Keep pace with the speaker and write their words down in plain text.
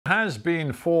has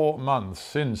been 4 months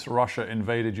since Russia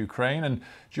invaded Ukraine, and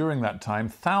during that time,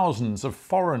 thousands of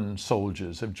foreign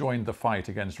soldiers have joined the fight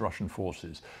against Russian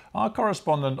forces. Our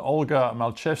correspondent Olga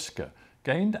Malchevska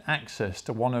gained access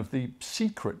to one of the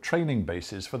secret training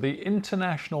bases for the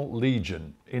International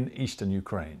Legion in eastern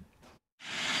Ukraine.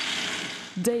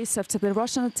 Days after the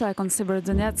Russian attack on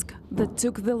Severodonetsk that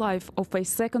took the life of a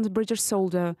second British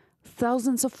soldier,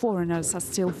 thousands of foreigners are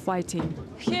still fighting.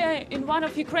 Here, in one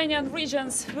of Ukrainian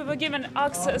regions, we were given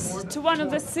access to one of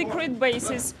the secret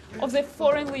bases of the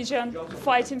Foreign Legion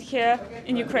fighting here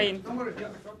in Ukraine.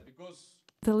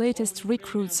 The latest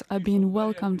recruits are being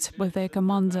welcomed by their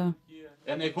commander.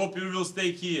 And I hope you will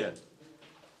stay here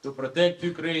to protect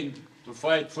Ukraine, to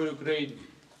fight for Ukraine,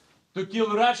 to kill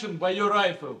Russian by your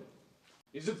rifle.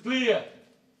 Is it clear?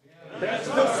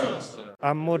 Yes.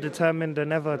 I'm more determined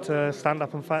than ever to stand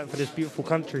up and fight for this beautiful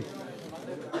country.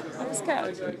 Are you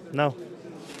scared? No.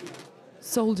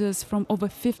 Soldiers from over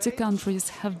 50 countries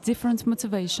have different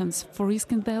motivations for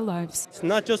risking their lives. It's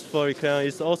not just for Ukraine,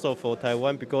 it's also for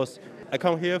Taiwan, because I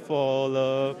come here for the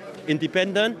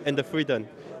independence and the freedom.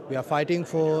 We are fighting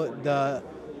for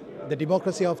the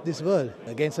democracy of this world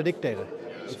against a dictator.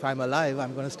 If I'm alive,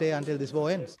 I'm going to stay until this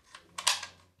war ends.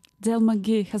 Del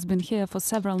McGee has been here for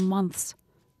several months.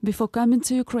 Before coming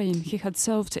to Ukraine, he had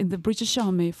served in the British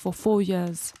Army for 4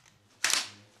 years.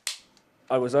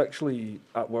 I was actually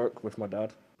at work with my dad.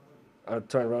 I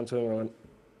turned around to him and I went,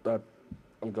 "Dad,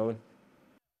 I'm going."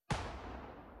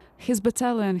 His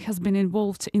battalion has been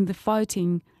involved in the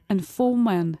fighting, and 4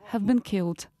 men have been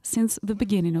killed since the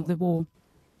beginning of the war.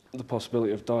 The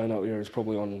possibility of dying out here is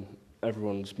probably on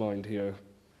everyone's mind here,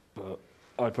 but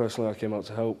I personally came out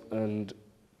to help, and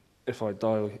if I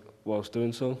die whilst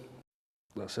doing so,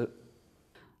 that's it.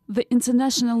 The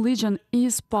International Legion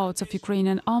is part of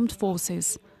Ukrainian armed forces.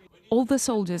 All the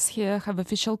soldiers here have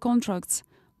official contracts,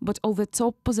 but all the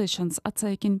top positions are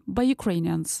taken by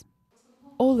Ukrainians.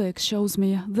 Oleg shows me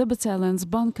the battalion's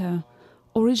bunker,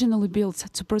 originally built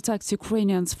to protect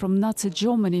Ukrainians from Nazi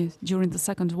Germany during the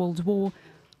Second World War.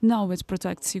 Now it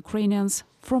protects Ukrainians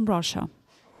from Russia.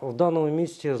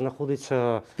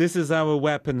 This is our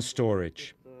weapon storage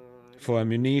for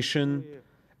ammunition,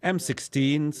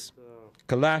 M16s,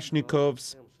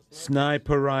 Kalashnikovs,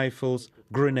 sniper rifles,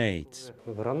 grenades.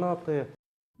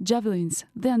 Javelins,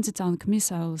 the anti-tank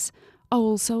missiles, are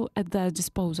also at their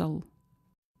disposal.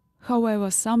 However,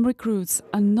 some recruits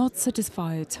are not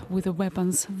satisfied with the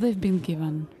weapons they've been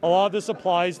given. A lot of the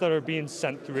supplies that are being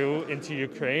sent through into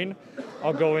Ukraine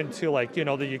are going to,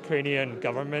 the Ukrainian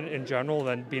government in general,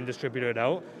 then being distributed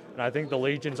out. And I think the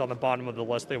Legion's on the bottom of the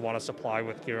list they want to supply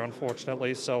with gear,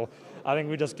 unfortunately. So I think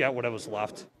we just get whatever's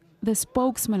left. The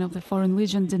spokesman of the Foreign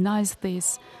Legion denies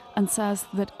this and says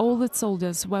that all its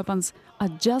soldiers' weapons are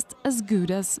just as good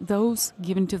as those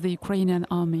given to the Ukrainian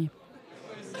army.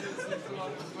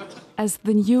 As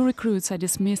the new recruits are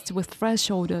dismissed with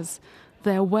fresh orders,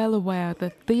 they are well aware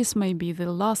that this may be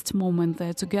the last moment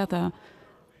they're together,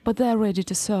 but they are ready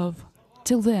to serve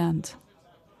till the end.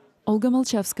 Olga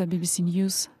Malchevska, BBC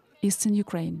News, Eastern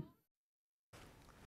Ukraine.